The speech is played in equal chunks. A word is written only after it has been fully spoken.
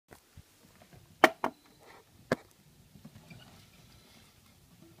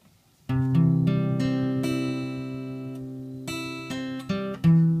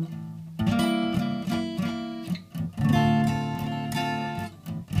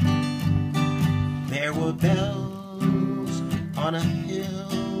were bells on a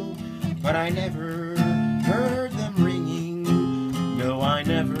hill, but I never heard them ringing. No, I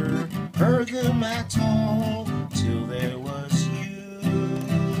never heard them at all till there was you.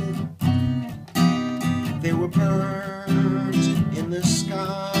 There were birds in the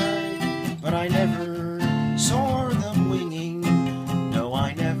sky, but I never saw them winging. No,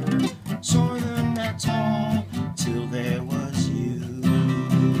 I never saw them at all till there was you.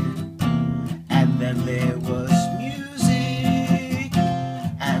 And then there was music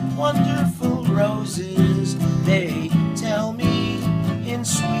and wonderful roses, they tell me, in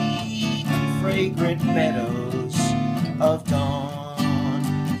sweet fragrant meadows of dawn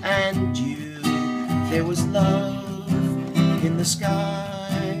and dew. There was love in the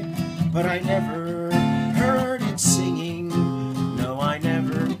sky, but I never heard it singing. No, I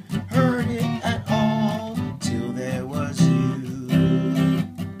never heard it at all till there was you.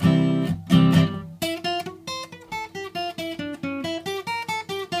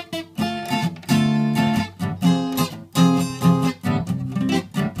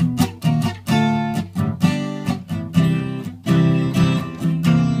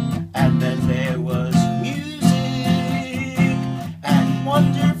 And then there was music and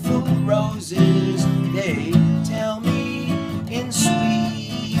wonderful roses, they tell me, in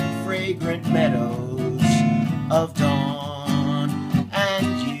sweet fragrant meadows of dawn and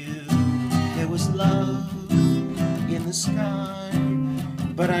dew. There was love in the sky,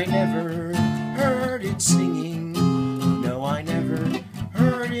 but I never heard it singing.